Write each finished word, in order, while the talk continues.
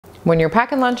When you're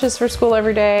packing lunches for school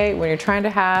every day, when you're trying to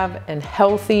have a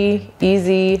healthy,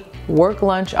 easy work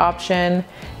lunch option,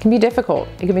 it can be difficult,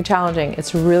 it can be challenging.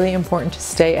 It's really important to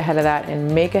stay ahead of that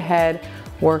and make ahead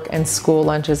work and school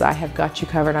lunches. I have got you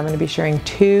covered. I'm going to be sharing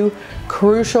 2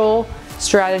 crucial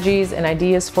strategies and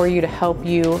ideas for you to help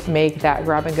you make that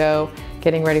grab and go,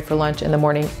 getting ready for lunch in the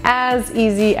morning as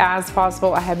easy as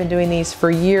possible. I have been doing these for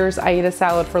years. I eat a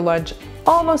salad for lunch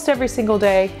almost every single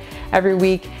day, every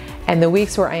week. And the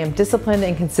weeks where I am disciplined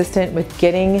and consistent with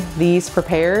getting these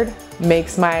prepared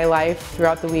makes my life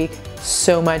throughout the week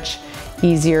so much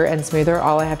easier and smoother.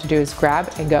 All I have to do is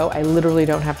grab and go. I literally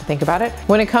don't have to think about it.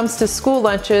 When it comes to school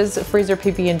lunches, freezer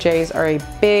PB&Js are a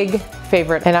big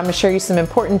favorite, and I'm gonna show you some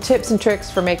important tips and tricks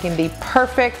for making the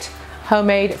perfect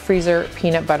homemade freezer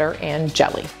peanut butter and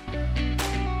jelly.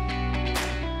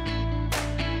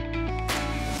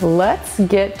 Let's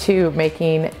get to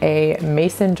making a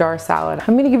mason jar salad.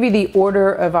 I'm gonna give you the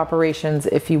order of operations,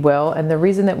 if you will, and the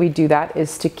reason that we do that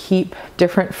is to keep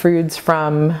different foods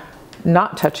from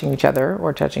not touching each other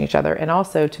or touching each other, and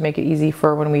also to make it easy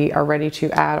for when we are ready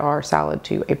to add our salad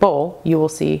to a bowl. You will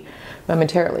see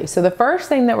momentarily. So the first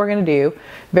thing that we're gonna do,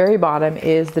 very bottom,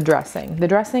 is the dressing. The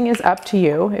dressing is up to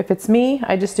you. If it's me,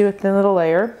 I just do a thin little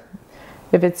layer.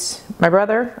 If it's my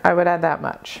brother, I would add that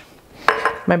much.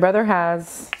 My brother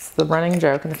has, it's the running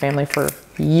joke in the family for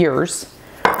years,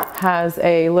 has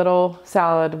a little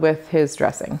salad with his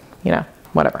dressing, you know,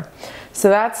 whatever. So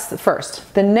that's the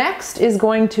first. The next is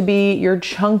going to be your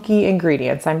chunky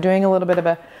ingredients. I'm doing a little bit of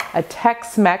a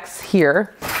Tex-Mex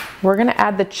here. We're gonna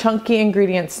add the chunky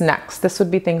ingredients next. This would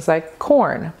be things like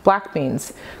corn, black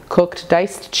beans, cooked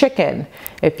diced chicken.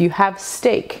 If you have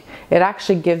steak, it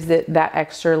actually gives it that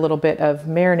extra little bit of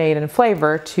marinade and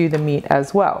flavor to the meat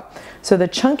as well. So the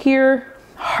chunkier,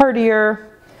 heartier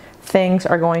things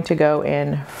are going to go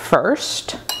in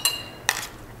first.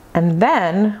 And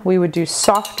then we would do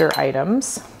softer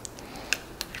items.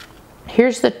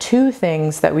 Here's the 2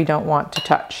 things that we don't want to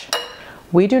touch.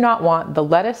 We do not want the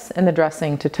lettuce and the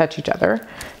dressing to touch each other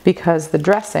because the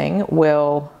dressing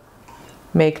will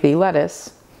make the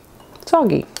lettuce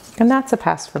soggy, and that's a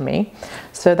pass for me.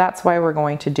 So that's why we're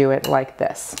going to do it like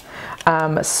this.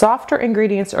 Softer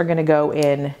ingredients are gonna go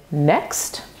in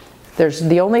next.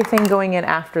 The only thing going in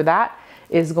after that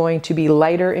is going to be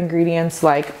lighter ingredients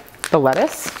like the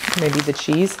lettuce, maybe the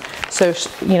cheese. So,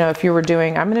 you know, if you were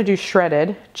doing, I'm gonna do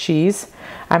shredded cheese.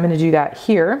 I'm gonna do that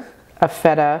here. A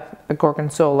feta, a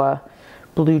gorgonzola,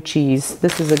 blue cheese.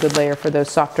 This is a good layer for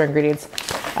those softer ingredients.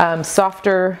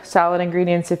 Softer salad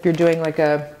ingredients, if you're doing like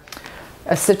a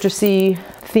citrusy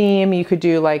theme, you could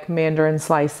do like mandarin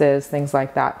slices, things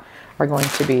like that are going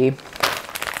to be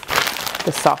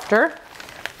the softer.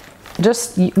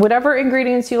 Just whatever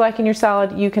ingredients you like in your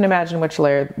salad, you can imagine which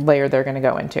layer they're gonna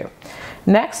go into.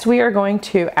 Next, we are going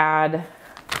to add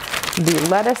the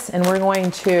lettuce, and we're going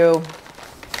to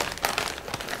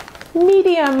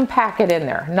medium pack it in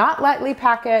there. Not lightly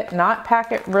pack it, not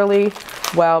pack it really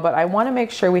well, but I wanna make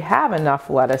sure we have enough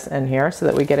lettuce in here so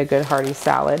that we get a good hearty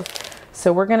salad.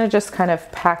 So we're gonna just kind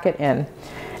of pack it in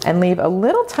and leave a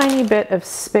little tiny bit of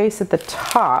space at the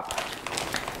top.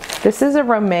 This is a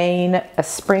romaine, a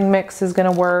spring mix is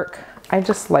gonna work. I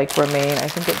just like romaine, I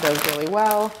think it does really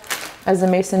well as a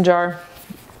mason jar.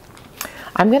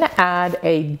 I'm gonna add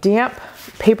a damp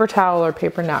paper towel or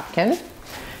paper napkin,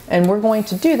 and we're going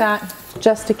to do that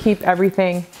just to keep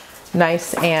everything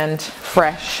nice and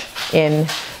fresh in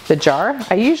the jar.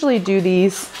 I usually do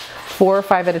these 4 or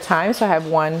 5 at a time, so I have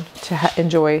one to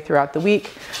enjoy throughout the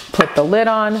week. Put the lid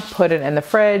on, put it in the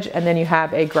fridge, and then you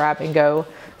have a grab and go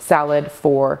salad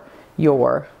for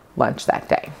your lunch that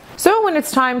day. So when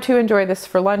it's time to enjoy this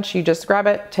for lunch, you just grab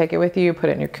it, take it with you, put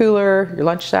it in your cooler, your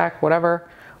lunch sack, whatever.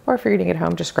 Or if you're eating at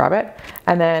home, just grab it.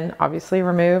 And then obviously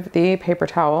remove the paper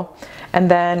towel. And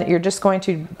then you're just going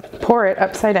to pour it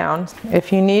upside down.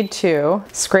 If you need to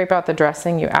scrape out the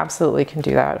dressing, you absolutely can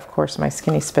do that. Of course, my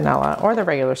skinny spinella or the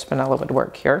regular spinella would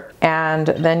work here. And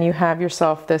then you have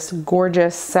yourself this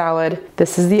gorgeous salad.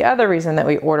 This is the other reason that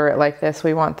we order it like this.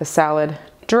 We want the salad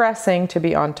dressing to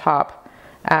be on top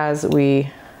as we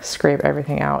scrape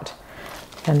everything out.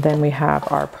 And then we have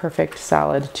our perfect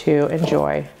salad to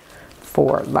enjoy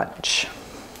for lunch.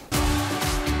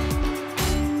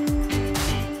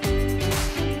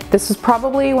 This is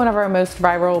probably one of our most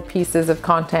viral pieces of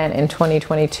content in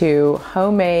 2022.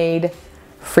 Homemade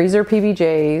freezer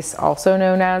PBJs, also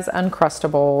known as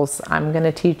Uncrustables. I'm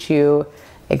gonna teach you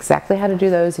exactly how to do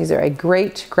those. These are a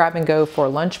great grab and go for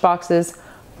lunch boxes,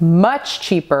 much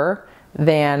cheaper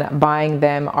than buying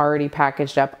them already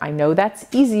packaged up. I know that's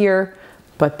easier,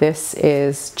 but this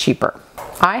is cheaper.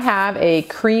 I have a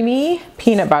creamy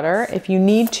peanut butter. If you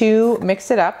need to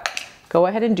mix it up, go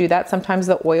ahead and do that. Sometimes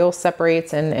the oil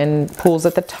separates and pools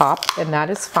at the top, and that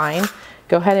is fine.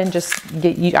 Go ahead and just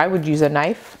I would use a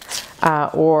knife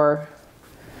or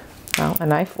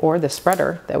the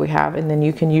spreader that we have, and then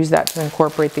you can use that to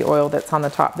incorporate the oil that's on the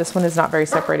top. This one is not very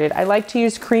separated. I like to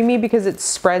use creamy because it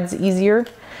spreads easier,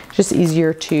 just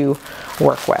easier to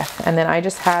work with. And then I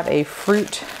just have a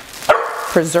fruit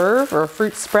preserve or a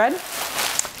fruit spread.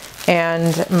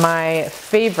 And my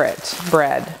favorite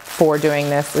bread for doing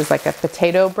this is like a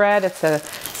potato bread. It's a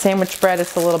sandwich bread.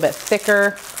 It's a little bit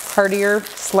thicker, heartier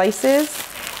slices,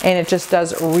 and it just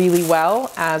does really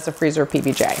well as a freezer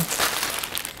PBJ.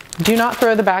 Do not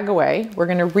throw the bag away. We're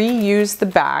gonna reuse the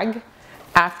bag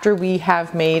after we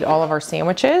have made all of our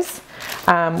sandwiches.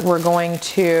 We're going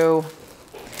to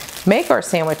make our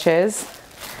sandwiches,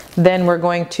 then we're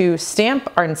going to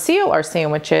stamp and seal our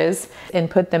sandwiches and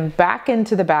put them back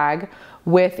into the bag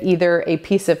with either a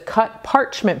piece of cut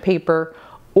parchment paper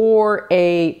or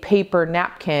a paper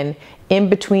napkin in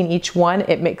between each one.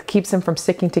 It keeps them from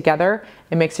sticking together.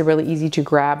 It makes it really easy to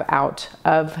grab out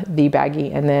of the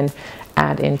baggie and then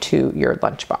add into your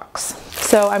lunchbox.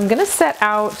 So I'm gonna set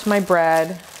out my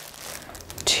bread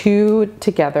two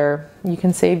together. You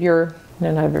can save your,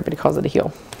 no, not everybody calls it a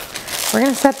heel. We're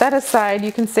gonna set that aside.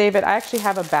 You can save it. I actually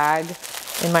have a bag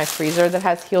in my freezer that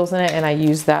has heels in it, and I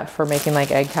use that for making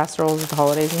like egg casseroles at the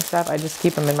holidays and stuff. I just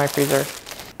keep them in my freezer.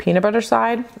 Peanut butter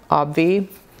side, obvi.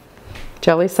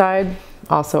 Jelly side,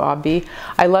 also obvi.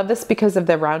 I love this because of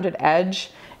the rounded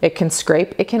edge. It can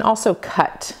scrape. It can also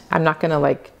cut. I'm not gonna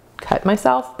like cut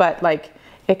myself, but like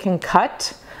it can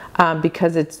cut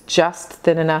because it's just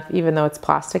thin enough. Even though it's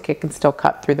plastic, it can still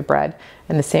cut through the bread.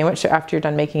 And the sandwich, after you're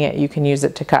done making it, you can use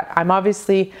it to cut. I'm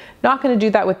obviously not gonna do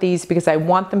that with these because I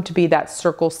want them to be that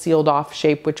circle sealed off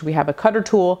shape, which we have a cutter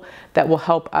tool that will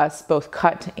help us both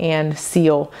cut and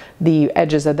seal the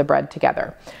edges of the bread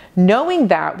together. Knowing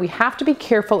that, we have to be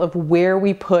careful of where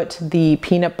we put the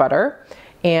peanut butter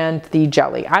and the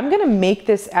jelly. I'm gonna make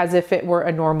this as if it were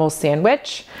a normal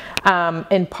sandwich,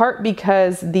 in part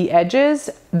because the edges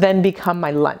then become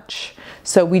my lunch.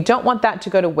 So we don't want that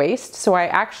to go to waste. So I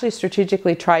actually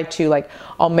strategically try to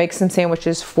I'll make some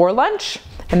sandwiches for lunch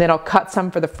and then I'll cut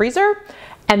some for the freezer,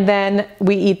 and then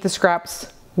we eat the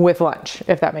scraps with lunch,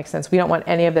 if that makes sense. We don't want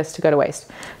any of this to go to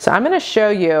waste. So I'm gonna show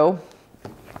you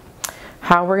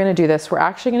how we're gonna do this. We're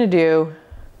actually gonna do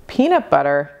peanut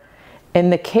butter. In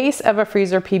the case of a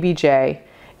freezer PBJ,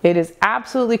 it is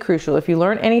absolutely crucial. If you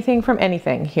learn anything from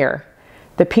anything here,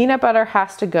 the peanut butter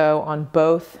has to go on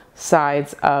both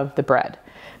sides of the bread,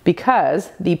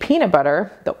 because the peanut butter,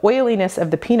 the oiliness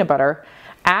of the peanut butter,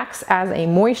 acts as a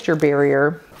moisture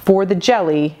barrier for the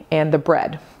jelly and the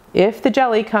bread. If the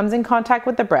jelly comes in contact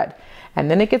with the bread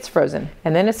and then it gets frozen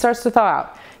and then it starts to thaw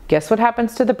out, guess what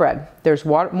happens to the bread? There's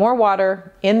more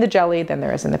water in the jelly than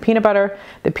there is in the peanut butter.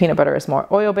 The peanut butter is more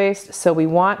oil-based, so we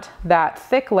want that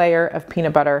thick layer of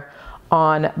peanut butter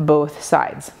on both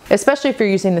sides. Especially if you're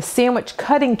using the sandwich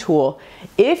cutting tool.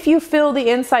 If you fill the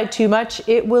inside too much,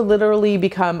 it will literally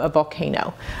become a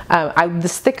volcano.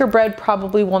 This thicker bread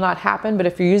probably will not happen, but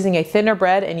if you're using a thinner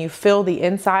bread and you fill the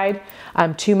inside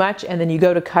too much and then you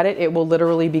go to cut it, it will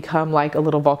literally become like a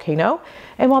little volcano.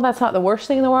 And while that's not the worst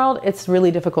thing in the world, it's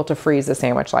really difficult to freeze a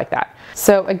sandwich like that.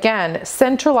 So again,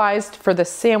 centralized for the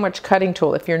sandwich cutting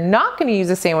tool. If you're not gonna use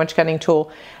a sandwich cutting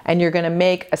tool and you're gonna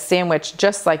make a sandwich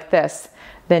just like this,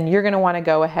 then you're gonna wanna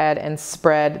go ahead and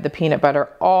spread the peanut butter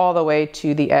all the way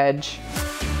to the edge.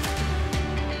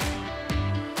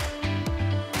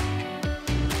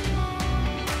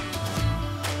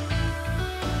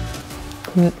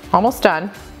 Almost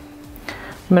done.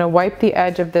 I'm gonna wipe the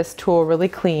edge of this tool really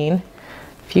clean.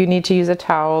 If you need to use a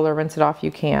towel or rinse it off,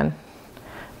 you can.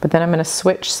 But then I'm gonna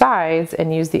switch sides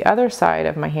and use the other side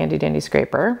of my handy dandy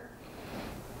scraper.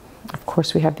 Of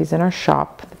course, we have these in our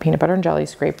shop, the peanut butter and jelly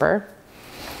scraper.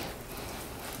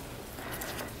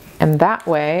 And that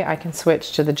way I can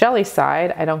switch to the jelly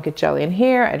side. I don't get jelly in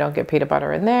here, I don't get peanut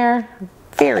butter in there.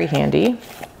 Very handy.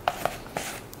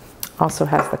 Also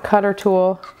has the cutter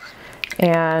tool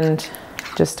and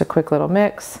just a quick little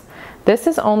mix. This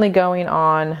is only going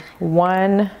on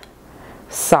one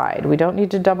side. We don't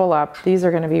need to double up. These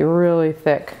are gonna be really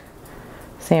thick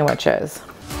sandwiches.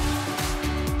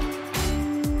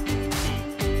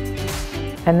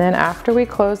 And then after we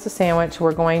close the sandwich,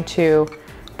 we're going to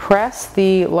press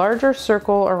the larger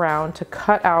circle around to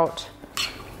cut out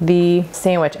the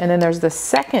sandwich. And then there's the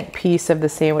second piece of the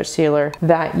sandwich sealer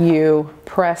that you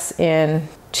press in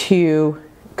to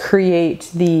create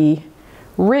the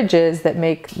ridges that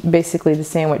make basically the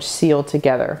sandwich seal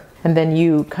together. And then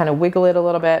you kind of wiggle it a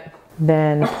little bit,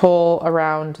 then pull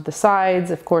around the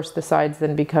sides. Of course, the sides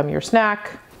then become your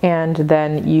snack. And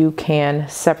then you can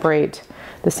separate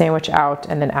the sandwich out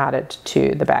and then add it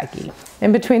to the baggie.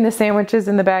 In between the sandwiches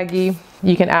and the baggie,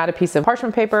 you can add a piece of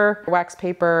parchment paper, wax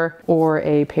paper, or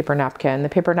a paper napkin. The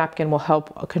paper napkin will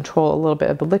help control a little bit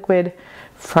of the liquid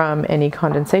from any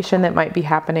condensation that might be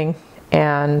happening.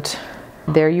 And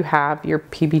there you have your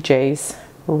PBJs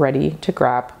ready to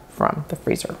grab from the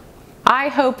freezer. I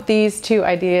hope these 2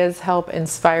 ideas help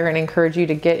inspire and encourage you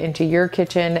to get into your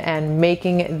kitchen and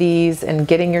making these and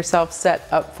getting yourself set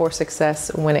up for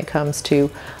success when it comes to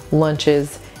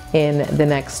lunches in the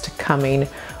next coming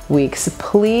weeks.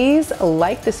 Please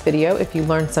like this video if you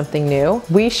learned something new.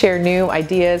 We share new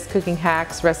ideas, cooking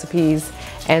hacks, recipes,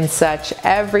 and such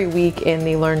every week in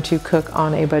the Learn to Cook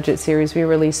on a Budget series. We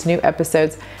release new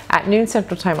episodes at noon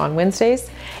Central Time on Wednesdays.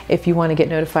 If you want to get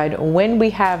notified when we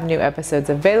have new episodes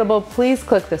available, please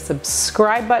click the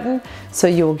subscribe button so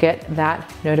you will get that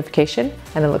notification.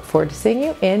 And I look forward to seeing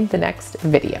you in the next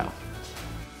video.